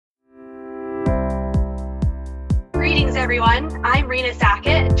Greetings, everyone. I'm Rena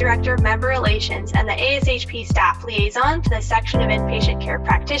Sackett, Director of Member Relations and the ASHP Staff Liaison for the Section of Inpatient Care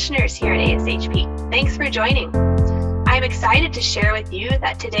Practitioners here at ASHP. Thanks for joining. I'm excited to share with you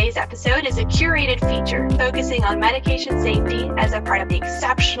that today's episode is a curated feature focusing on medication safety as a part of the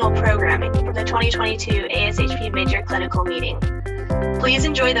exceptional programming from the 2022 ASHP Midyear Clinical Meeting. Please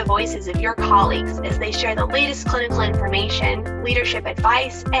enjoy the voices of your colleagues as they share the latest clinical information, leadership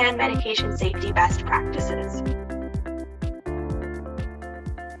advice, and medication safety best practices.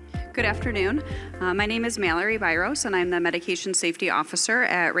 Good afternoon. My name is Mallory Byros, and I'm the Medication Safety Officer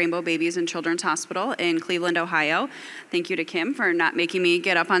at Rainbow Babies and Children's Hospital in Cleveland, Ohio. Thank you to Kim for not making me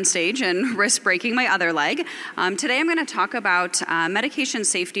get up on stage and risk breaking my other leg. Today I'm going to talk about medication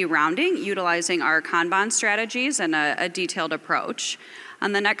safety rounding, utilizing our Kanban strategies and a detailed approach.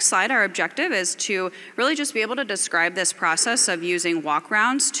 On the next slide, our objective is to really just be able to describe this process of using walk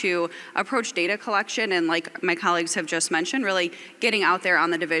rounds to approach data collection and, like my colleagues have just mentioned, really getting out there on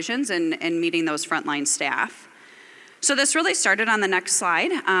the divisions and meeting those frontline staff. So this really started on the next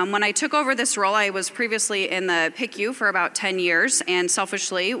slide. When I took over this role, I was previously in the PICU for about 10 years and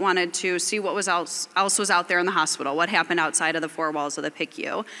selfishly wanted to see what else was out there in the hospital, what happened outside of the four walls of the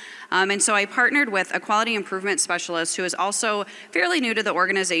PICU. And so I partnered with a quality improvement specialist who is also fairly new to the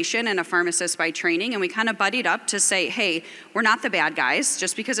organization and a pharmacist by training, and we kind of buddied up to say, hey, we're not the bad guys.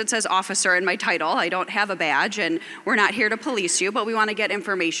 Just because it says officer in my title, I don't have a badge, and we're not here to police you, but we want to get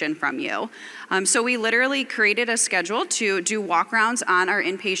information from you. So we literally created a schedule to do walk rounds on our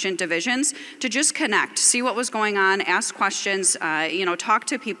inpatient divisions to just connect, see what was going on, ask questions, talk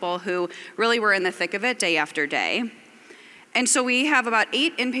to people who really were in the thick of it day after day. And so we have about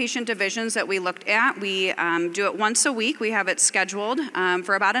 8 inpatient divisions that we looked at. We do it once a week. We have it scheduled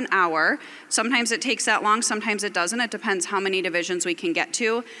for about an hour. Sometimes it takes that long, sometimes it doesn't. It depends how many divisions we can get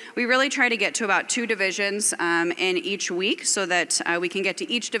to. We really try to get to about 2 divisions in each week so that we can get to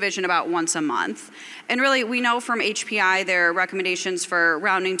each division about once a month. And really, we know from HPI there are recommendations for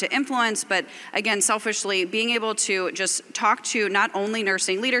rounding to influence, but again, selfishly, being able to just talk to not only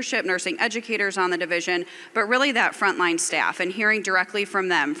nursing leadership, nursing educators on the division, but really that frontline staff, and hearing directly from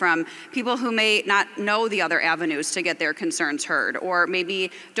them, from people who may not know the other avenues to get their concerns heard, or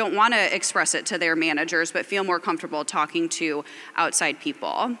maybe don't want to express it to their managers, but feel more comfortable talking to outside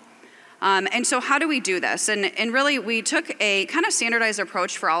people. And so how do we do this? And really, we took a kind of standardized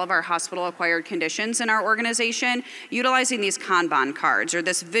approach for all of our hospital-acquired conditions in our organization, utilizing these Kanban cards, or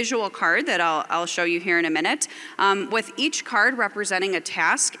this visual card that I'll show you here in a minute, with each card representing a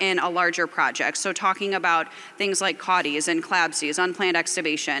task in a larger project. So talking about things like CAUTIs and CLABSIs, unplanned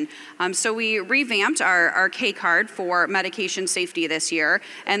extubation. So we revamped our K card for medication safety this year,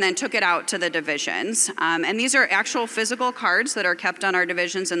 and then took it out to the divisions. And these are actual physical cards that are kept on our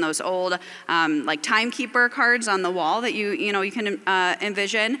divisions in those old like timekeeper cards on the wall that you can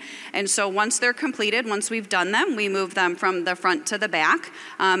envision. And so once they're completed, once we've done them, we move them from the front to the back,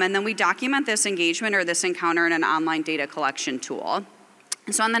 and then we document this engagement or this encounter in an online data collection tool.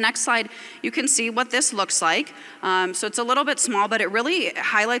 So on the next slide, you can see what this looks like. So it's a little bit small, but it really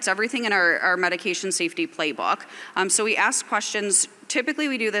highlights everything in our medication safety playbook. So we ask questions. Typically,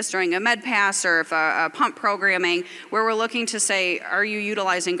 we do this during a med pass or if a pump programming where we're looking to say, are you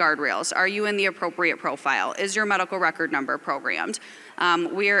utilizing guardrails? Are you in the appropriate profile? Is your medical record number programmed?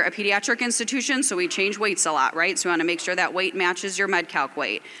 We're a pediatric institution, so we change weights a lot, right? So we want to make sure that weight matches your med-calc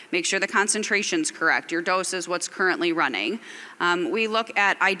weight. Make sure the concentration's correct. Your dose is what's currently running. We look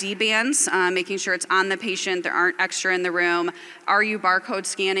at ID bands, making sure it's on the patient, there aren't extra in the room. Are you barcode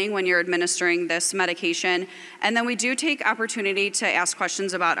scanning when you're administering this medication? And then we do take opportunity to ask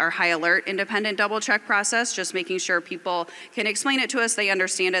questions about our high alert independent double check process, just making sure people can explain it to us, they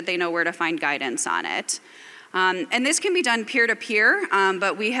understand it, they know where to find guidance on it. And this can be done peer-to-peer,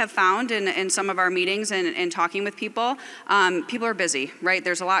 but we have found in some of our meetings and talking with people, people are busy, right?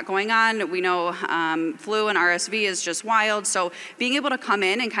 There's a lot going on. We know flu and RSV is just wild, so being able to come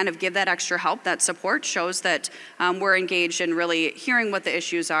in and kind of give that extra help, that support, shows that we're engaged in really hearing what the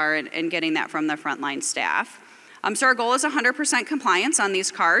issues are and getting that from the frontline staff. So our goal is 100% compliance on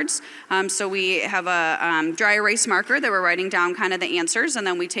these cards. So we have a dry erase marker that we're writing down kind of the answers, and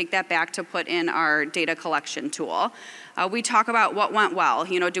then we take that back to put in our data collection tool. We talk about what went well.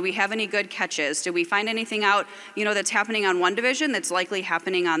 Do we have any good catches? Did we find anything out, that's happening on one division that's likely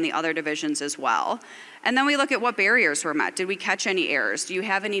happening on the other divisions as well? And then we look at what barriers were met. Did we catch any errors? Do you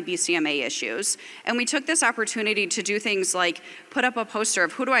have any BCMA issues? And we took this opportunity to do things like put up a poster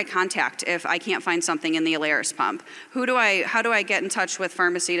of who do I contact if I can't find something in the Alaris pump? How do I get in touch with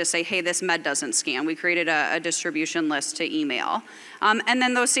pharmacy to say, hey, this med doesn't scan? We created a distribution list to email. And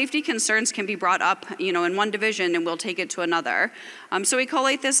then those safety concerns can be brought up, in one division, and we'll take it to another. So we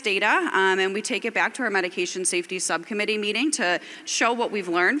collate this data, and we take it back to our medication safety subcommittee meeting to show what we've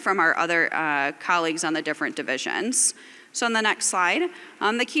learned from our other colleagues on the different divisions. So on the next slide,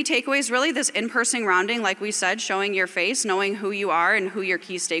 the key takeaway is really this in-person rounding, like we said, showing your face, knowing who you are and who your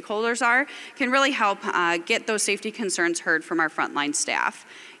key stakeholders are, can really help get those safety concerns heard from our frontline staff.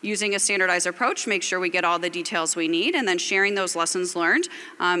 Using a standardized approach, make sure we get all the details we need, and then sharing those lessons learned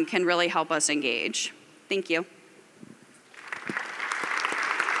can really help us engage. Thank you.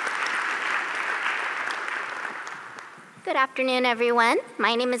 Good afternoon, everyone.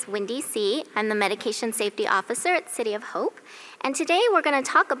 My name is Wendy C. I'm the Medication Safety Officer at City of Hope. And today we're going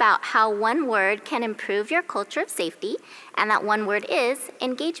to talk about how one word can improve your culture of safety, and that one word is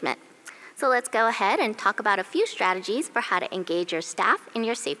engagement. So let's go ahead and talk about a few strategies for how to engage your staff in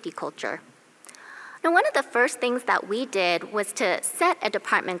your safety culture. Now, one of the first things that we did was to set a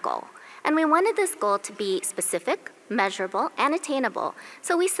department goal. And we wanted this goal to be specific, measurable, and attainable.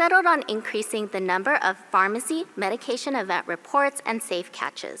 So we settled on increasing the number of pharmacy medication event reports and safe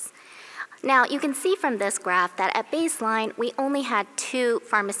catches. Now, you can see from this graph that at baseline, we only had 2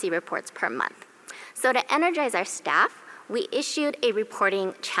 pharmacy reports per month. So to energize our staff, we issued a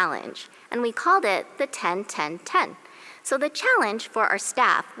reporting challenge, and we called it the 10-10-10. So the challenge for our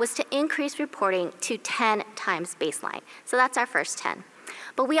staff was to increase reporting to 10 times baseline. So that's our first 10.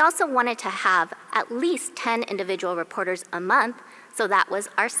 But we also wanted to have at least 10 individual reporters a month, so that was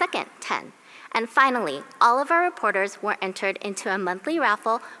our second 10. And finally, all of our reporters were entered into a monthly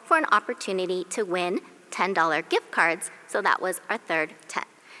raffle for an opportunity to win $10 gift cards, so that was our third 10.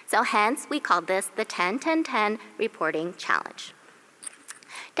 So hence, we called this the 10-10-10 reporting challenge.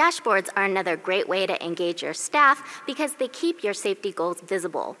 Dashboards are another great way to engage your staff because they keep your safety goals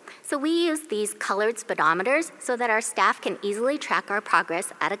visible. So we use these colored speedometers so that our staff can easily track our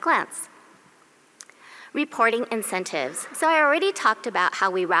progress at a glance. Reporting incentives. So I already talked about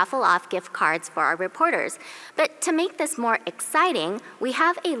how we raffle off gift cards for our reporters, but to make this more exciting, we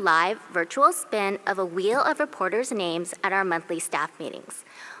have a live virtual spin of a wheel of reporters' names at our monthly staff meetings.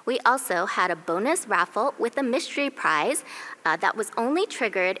 We also had a bonus raffle with a mystery prize that was only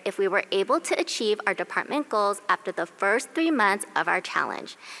triggered if we were able to achieve our department goals after the first 3 months of our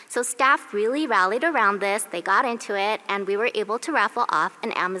challenge. So staff really rallied around this, they got into it, and we were able to raffle off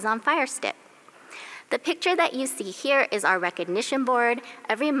an Amazon Fire Stick. The picture that you see here is our recognition board.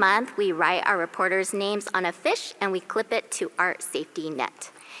 Every month, we write our reporters' names on a fish and we clip it to our safety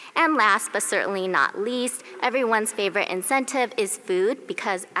net. And last but certainly not least, everyone's favorite incentive is food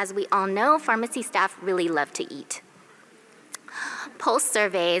because, as we all know, pharmacy staff really love to eat. Pulse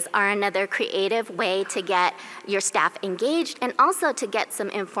surveys are another creative way to get your staff engaged and also to get some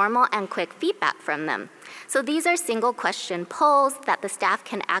informal and quick feedback from them. So these are single question polls that the staff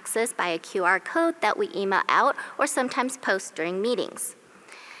can access by a QR code that we email out or sometimes post during meetings.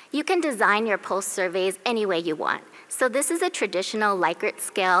 You can design your pulse surveys any way you want. So this is a traditional Likert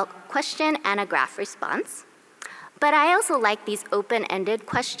scale question and a graph response. But I also like these open-ended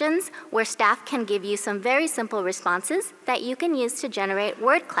questions where staff can give you some very simple responses that you can use to generate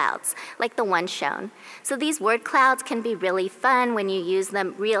word clouds, like the one shown. So these word clouds can be really fun when you use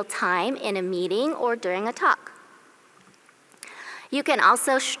them real time in a meeting or during a talk. You can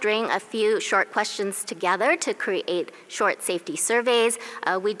also string a few short questions together to create short safety surveys.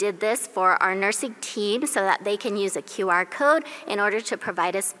 We did this for our nursing team so that they can use a QR code in order to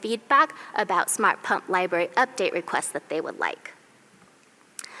provide us feedback about smart pump library update requests that they would like.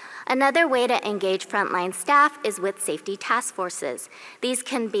 Another way to engage frontline staff is with safety task forces. These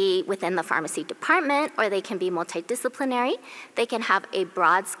can be within the pharmacy department, or they can be multidisciplinary. They can have a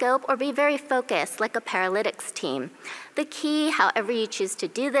broad scope or be very focused, like a paralytics team. The key, however you choose to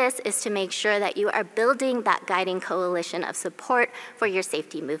do this, is to make sure that you are building that guiding coalition of support for your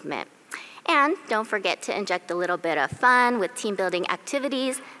safety movement. And don't forget to inject a little bit of fun with team building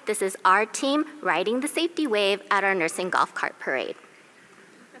activities. This is our team riding the safety wave at our nursing golf cart parade.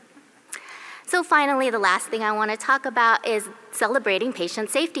 So finally, the last thing I want to talk about is celebrating Patient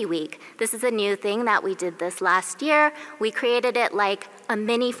Safety Week. This is a new thing that we did this last year. We created it like a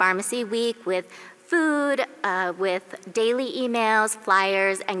mini pharmacy week with food, with daily emails,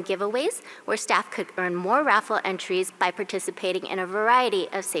 flyers, and giveaways where staff could earn more raffle entries by participating in a variety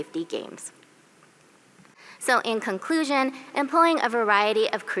of safety games. So in conclusion, employing a variety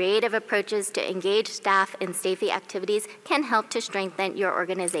of creative approaches to engage staff in safety activities can help to strengthen your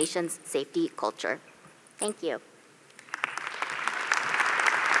organization's safety culture. Thank you.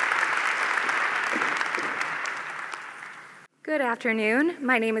 Good afternoon.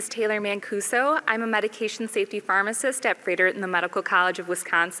 My name is Taylor Mancuso. I'm a medication safety pharmacist at Frederick in the Medical College of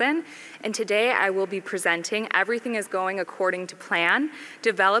Wisconsin, and today I will be presenting Everything is Going According to Plan,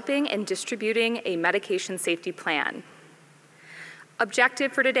 Developing and Distributing a Medication Safety Plan.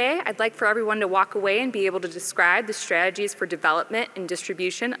 Objective for today, I'd like for everyone to walk away and be able to describe the strategies for development and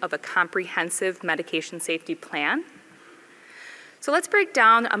distribution of a comprehensive medication safety plan. So let's break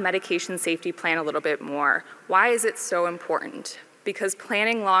down a medication safety plan a little bit more. Why is it so important? Because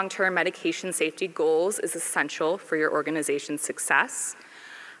planning long-term medication safety goals is essential for your organization's success.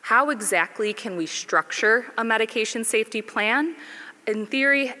 How exactly can we structure a medication safety plan? In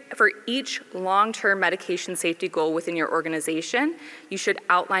theory, for each long-term medication safety goal within your organization, you should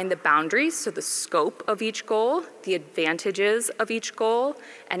outline the boundaries, so the scope of each goal, the advantages of each goal,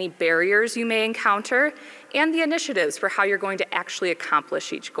 any barriers you may encounter, and the initiatives for how you're going to actually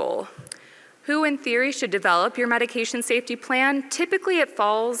accomplish each goal. Who, in theory, should develop your medication safety plan? Typically, it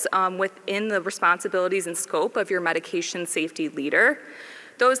falls within the responsibilities and scope of your medication safety leader.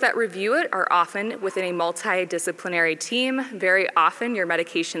 Those that review it are often within a multidisciplinary team. Very often, your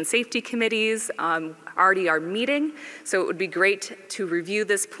medication safety committees already are meeting, so it would be great to review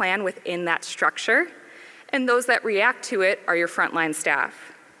this plan within that structure. And those that react to it are your frontline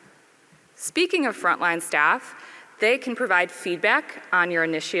staff. Speaking of frontline staff, they can provide feedback on your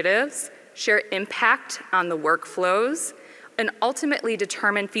initiatives, share impact on the workflows, and ultimately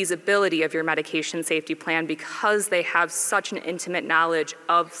determine feasibility of your medication safety plan because they have such an intimate knowledge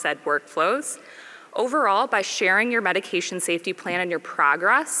of said workflows. Overall, by sharing your medication safety plan and your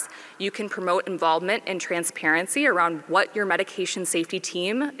progress, you can promote involvement and transparency around what your medication safety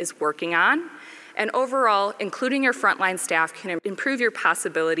team is working on. And overall, including your frontline staff can improve your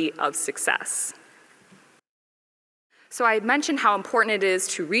possibility of success. So I mentioned how important it is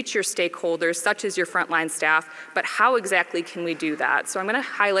to reach your stakeholders, such as your frontline staff, but how exactly can we do that? So I'm going to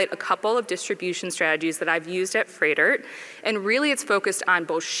highlight a couple of distribution strategies that I've used at Frederick, and really it's focused on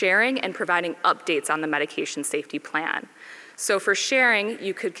both sharing and providing updates on the medication safety plan. So for sharing,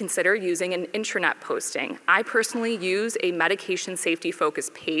 you could consider using an intranet posting. I personally use a medication safety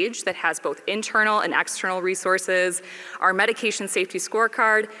focused page that has both internal and external resources, our medication safety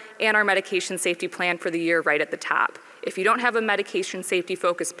scorecard, and our medication safety plan for the year right at the top. If you don't have a medication safety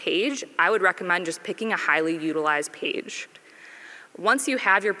focused page, I would recommend just picking a highly utilized page. Once you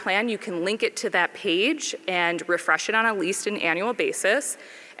have your plan, you can link it to that page and refresh it on at least an annual basis.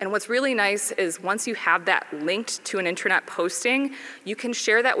 And what's really nice is once you have that linked to an intranet posting, you can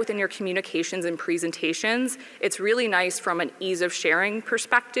share that within your communications and presentations. It's really nice from an ease of sharing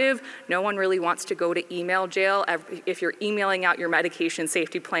perspective. No one really wants to go to email jail if you're emailing out your medication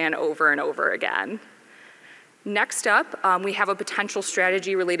safety plan over and over again. Next up, we have a potential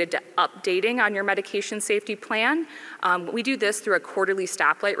strategy related to updating on your medication safety plan. We do this through a quarterly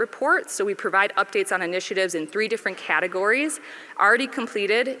stoplight report. So we provide updates on initiatives in 3 different categories: already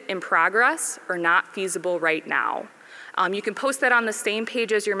completed, in progress, or not feasible right now. You can post that on the same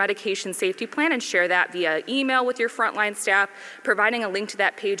page as your medication safety plan and share that via email with your frontline staff, providing a link to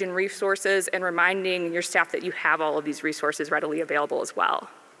that page and resources and reminding your staff that you have all of these resources readily available as well.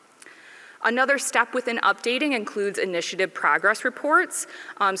 Another step within updating includes initiative progress reports.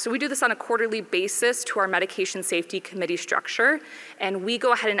 So we do this on a quarterly basis to our medication safety committee structure, and we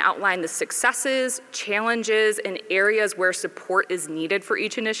go ahead and outline the successes, challenges, and areas where support is needed for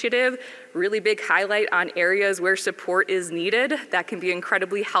each initiative. Really big highlight on areas where support is needed. That can be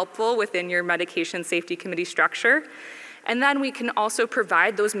incredibly helpful within your medication safety committee structure. And then we can also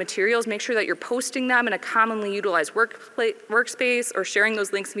provide those materials, make sure that you're posting them in a commonly utilized workspace or sharing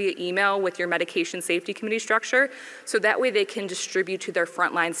those links via email with your medication safety committee structure, so that way they can distribute to their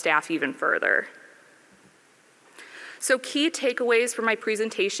frontline staff even further. So key takeaways from my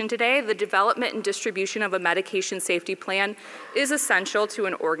presentation today: the development and distribution of a medication safety plan is essential to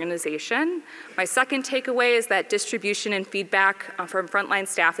an organization. My second takeaway is that distribution and feedback from frontline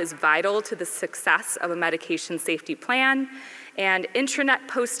staff is vital to the success of a medication safety plan. And intranet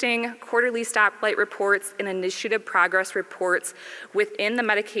posting, quarterly stoplight reports, and initiative progress reports within the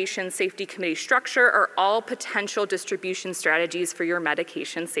medication safety committee structure are all potential distribution strategies for your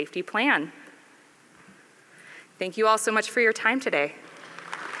medication safety plan. Thank you all so much for your time today.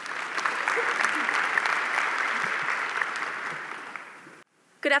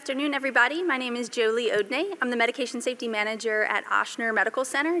 Good afternoon, everybody. My name is Jolie Odney. I'm the Medication Safety Manager at Ochsner Medical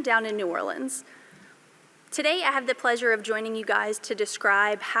Center down in New Orleans. Today, I have the pleasure of joining you guys to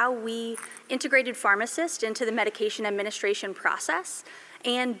describe how we integrated pharmacists into the medication administration process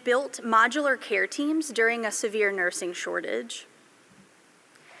and built modular care teams during a severe nursing shortage.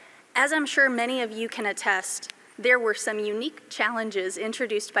 As I'm sure many of you can attest, there were some unique challenges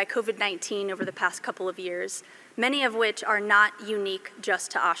introduced by COVID-19 over the past couple of years, many of which are not unique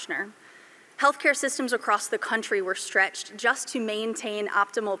just to Ochsner. Healthcare systems across the country were stretched just to maintain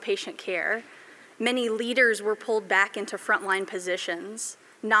optimal patient care. Many leaders were pulled back into frontline positions,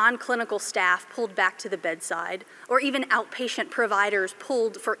 non-clinical staff pulled back to the bedside, or even outpatient providers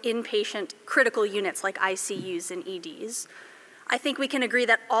pulled for inpatient critical units like ICUs and EDs. I think we can agree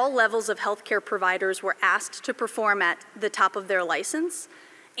that all levels of healthcare providers were asked to perform at the top of their license,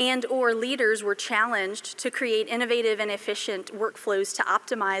 and/or leaders were challenged to create innovative and efficient workflows to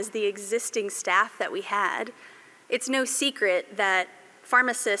optimize the existing staff that we had. It's no secret that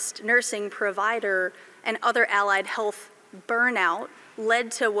pharmacist, nursing, provider, and other allied health burnout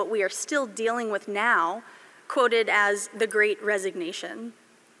led to what we are still dealing with now, quoted as the Great Resignation.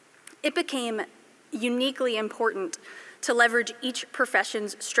 It became uniquely important to leverage each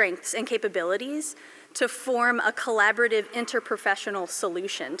profession's strengths and capabilities to form a collaborative interprofessional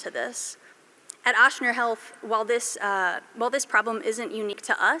solution to this. At Ochsner Health, while this problem isn't unique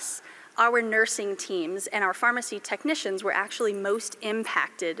to us, our nursing teams and our pharmacy technicians were actually most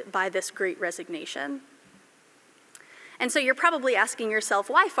impacted by this Great Resignation. And so you're probably asking yourself,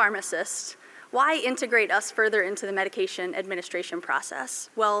 why pharmacists? Why integrate us further into the medication administration process?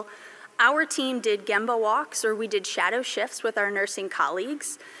 Well, our team did Gemba walks, or we did shadow shifts with our nursing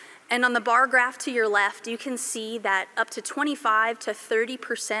colleagues. And on the bar graph to your left, you can see that up to 25 to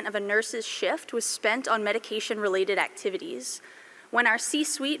 30% of a nurse's shift was spent on medication-related activities. When our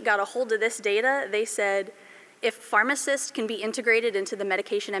C-suite got a hold of this data, they said, if pharmacists can be integrated into the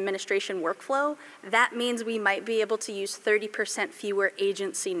medication administration workflow, that means we might be able to use 30% fewer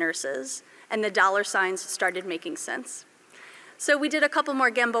agency nurses. And the dollar signs started making sense. So we did a couple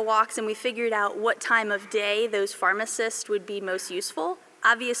more Gemba walks and we figured out what time of day those pharmacists would be most useful.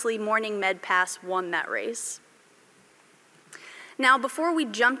 Obviously, morning med pass won that race. Now, before we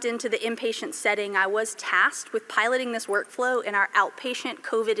jumped into the inpatient setting, I was tasked with piloting this workflow in our outpatient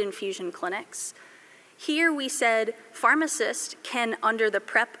COVID infusion clinics. Here we said pharmacists can, under the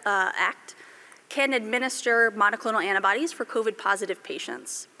PrEP Act, can administer monoclonal antibodies for COVID-positive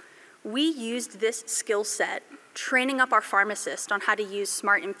patients. We used this skill set, training up our pharmacists on how to use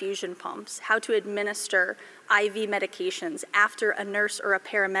smart infusion pumps, how to administer IV medications after a nurse or a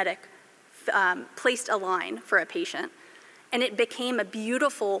paramedic placed a line for a patient. And it became a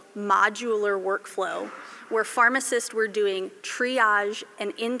beautiful modular workflow where pharmacists were doing triage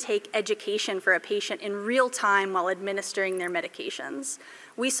and intake education for a patient in real time while administering their medications.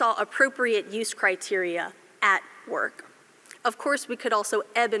 We saw appropriate use criteria at work. Of course, we could also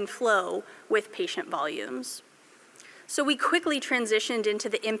ebb and flow with patient volumes. So we quickly transitioned into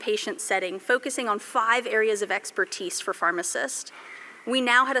the inpatient setting, focusing on 5 areas of expertise for pharmacists. We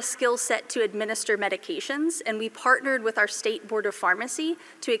now had a skill set to administer medications, and we partnered with our state board of pharmacy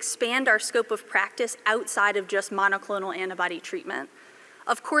to expand our scope of practice outside of just monoclonal antibody treatment.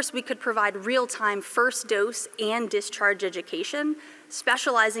 Of course, we could provide real-time first dose and discharge education,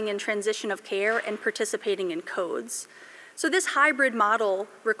 specializing in transition of care and participating in codes. So this hybrid model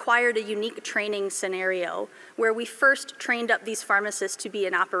required a unique training scenario where we first trained up these pharmacists to be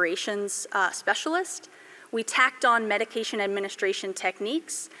an operations specialist. We tacked on medication administration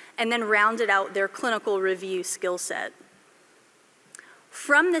techniques and then rounded out their clinical review skill set.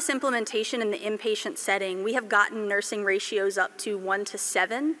 From this implementation in the inpatient setting, we have gotten nursing ratios up to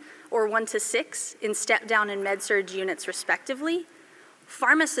 1:7 or 1:6 in step-down and med-surg units respectively.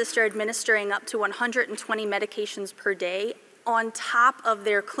 Pharmacists are administering up to 120 medications per day on top of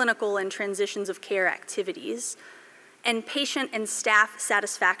their clinical and transitions of care activities, and patient and staff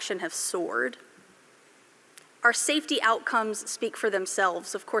satisfaction have soared. Our safety outcomes speak for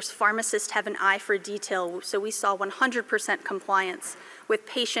themselves. Of course, pharmacists have an eye for detail, so we saw 100% compliance with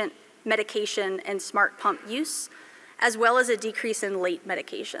patient medication and smart pump use, as well as a decrease in late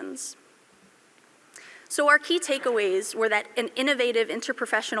medications. So our key takeaways were that an innovative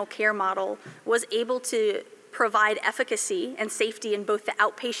interprofessional care model was able to provide efficacy and safety in both the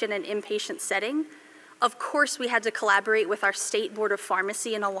outpatient and inpatient setting. Of course, we had to collaborate with our state board of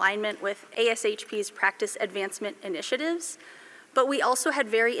pharmacy in alignment with ASHP's practice advancement initiatives, but we also had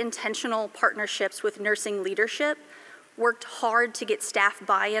very intentional partnerships with nursing leadership, worked hard to get staff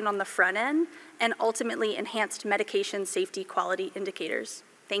buy-in on the front end, and ultimately enhanced medication safety quality indicators.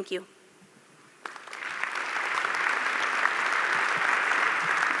 Thank you.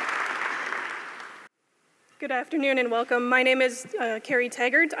 Good afternoon and welcome. My name is Carrie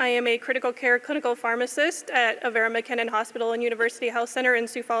Taggart. I am a critical care clinical pharmacist at Avera McKinnon Hospital and University Health Center in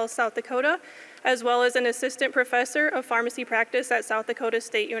Sioux Falls, South Dakota, as well as an assistant professor of pharmacy practice at South Dakota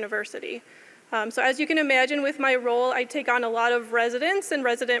State University. So as you can imagine, with my role, I take on a lot of residents and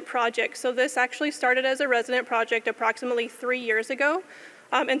resident projects. So this actually started as a resident project approximately 3 years ago.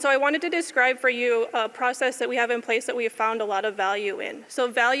 And so I wanted to describe for you a process that we have in place that we have found a lot of value in. So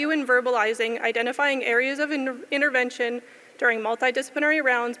value in verbalizing, identifying areas of intervention during multidisciplinary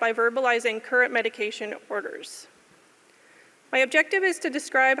rounds by verbalizing current medication orders. My objective is to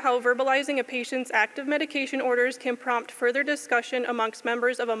describe how verbalizing a patient's active medication orders can prompt further discussion amongst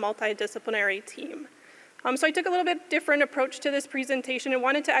members of a multidisciplinary team. So I took a little bit different approach to this presentation and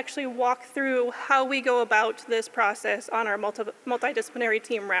wanted to actually walk through how we go about this process on our multidisciplinary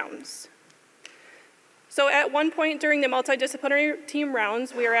team rounds. So at one point during the multidisciplinary team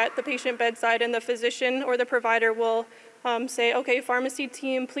rounds, we are at the patient bedside and the physician or the provider will say, okay, pharmacy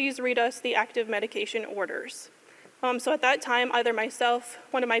team, please read us the active medication orders. So at that time, either myself,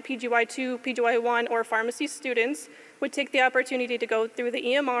 one of my PGY2, PGY1, or pharmacy students would take the opportunity to go through the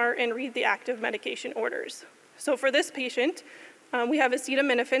EMR and read the active medication orders. So for this patient, we have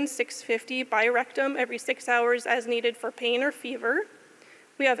acetaminophen 650 birectum every 6 hours as needed for pain or fever.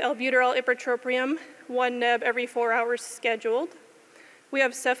 We have albuterol ipratropium, 1 neb every 4 hours scheduled. We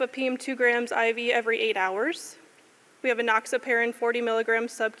have cefepime 2 grams IV every 8 hours. We have enoxaparin 40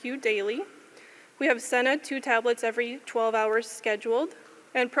 milligrams sub-Q daily. We have Senna 2 tablets every 12 hours scheduled,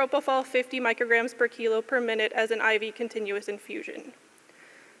 and propofol 50 micrograms per kilo per minute as an IV continuous infusion.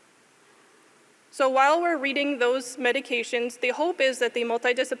 So while we're reading those medications, the hope is that the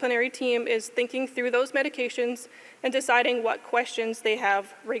multidisciplinary team is thinking through those medications and deciding what questions they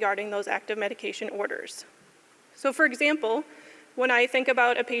have regarding those active medication orders. So for example, when I think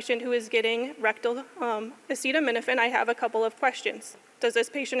about a patient who is getting rectal acetaminophen, I have a couple of questions. Does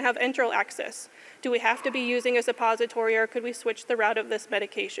this patient have enteral access? Do we have to be using a suppository, or could we switch the route of this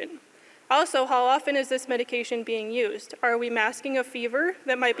medication? Also, how often is this medication being used? Are we masking a fever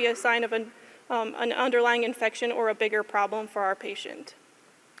that might be a sign of an underlying infection or a bigger problem for our patient?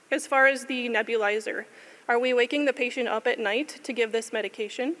 As far as the nebulizer, are we waking the patient up at night to give this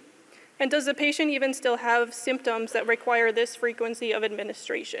medication? And does the patient even still have symptoms that require this frequency of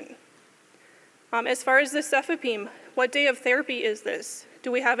administration? As far as the cefepime, what day of therapy is this? Do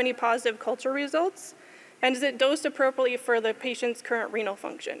we have any positive culture results? And is it dosed appropriately for the patient's current renal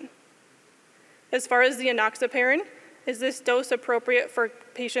function? As far as the enoxaparin, is this dose appropriate for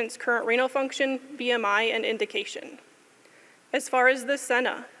patient's current renal function, BMI, and indication? As far as the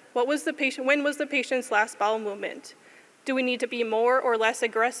Senna, when was the patient's last bowel movement? Do we need to be more or less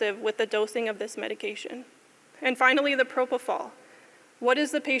aggressive with the dosing of this medication? And finally, the propofol. What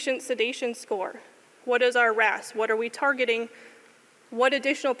is the patient's sedation score? What is our RAS? What are we targeting? What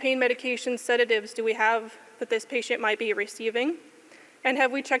additional pain medication sedatives do we have that this patient might be receiving? And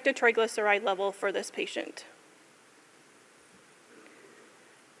have we checked a triglyceride level for this patient?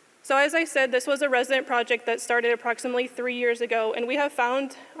 So as I said, this was a resident project that started approximately 3 years ago, and we have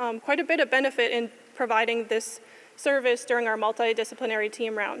found quite a bit of benefit in providing this service during our multidisciplinary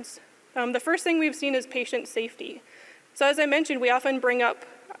team rounds. The first thing we've seen is patient safety. So as I mentioned, we often bring up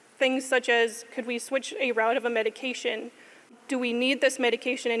things such as, could we switch a route of a medication? Do we need this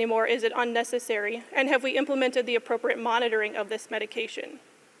medication anymore? Is it unnecessary? And have we implemented the appropriate monitoring of this medication?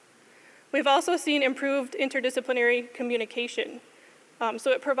 We've also seen improved interdisciplinary communication.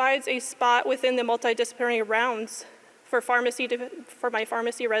 So it provides a spot within the multidisciplinary rounds for my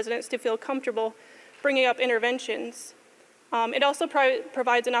pharmacy residents to feel comfortable bringing up interventions. It also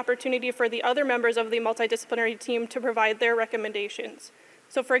provides an opportunity for the other members of the multidisciplinary team to provide their recommendations.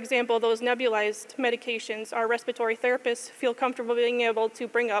 So for example, those nebulized medications, our respiratory therapists feel comfortable being able to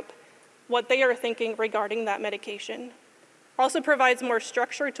bring up what they are thinking regarding that medication. Also provides more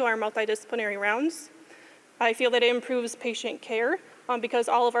structure to our multidisciplinary rounds. I feel that it improves patient care because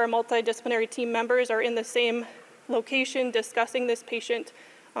all of our multidisciplinary team members are in the same location discussing this patient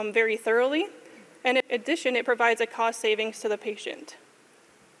very thoroughly. And in addition, it provides a cost savings to the patient.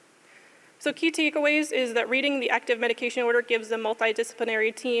 So key takeaways is that reading the active medication order gives the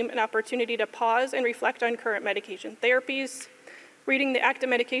multidisciplinary team an opportunity to pause and reflect on current medication therapies. Reading the active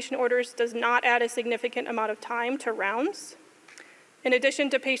medication orders does not add a significant amount of time to rounds. In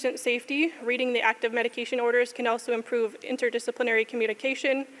addition to patient safety, reading the active medication orders can also improve interdisciplinary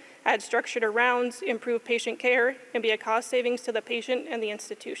communication, add structure to rounds, improve patient care, and be a cost savings to the patient and the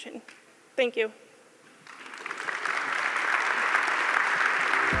institution. Thank you.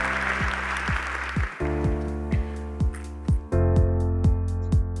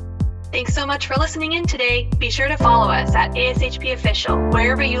 Thanks so much for listening in today. Be sure to follow us at ASHP Official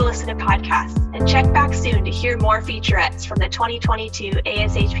wherever you listen to podcasts, and check back soon to hear more featurettes from the 2022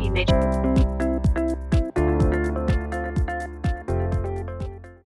 ASHP Midyear.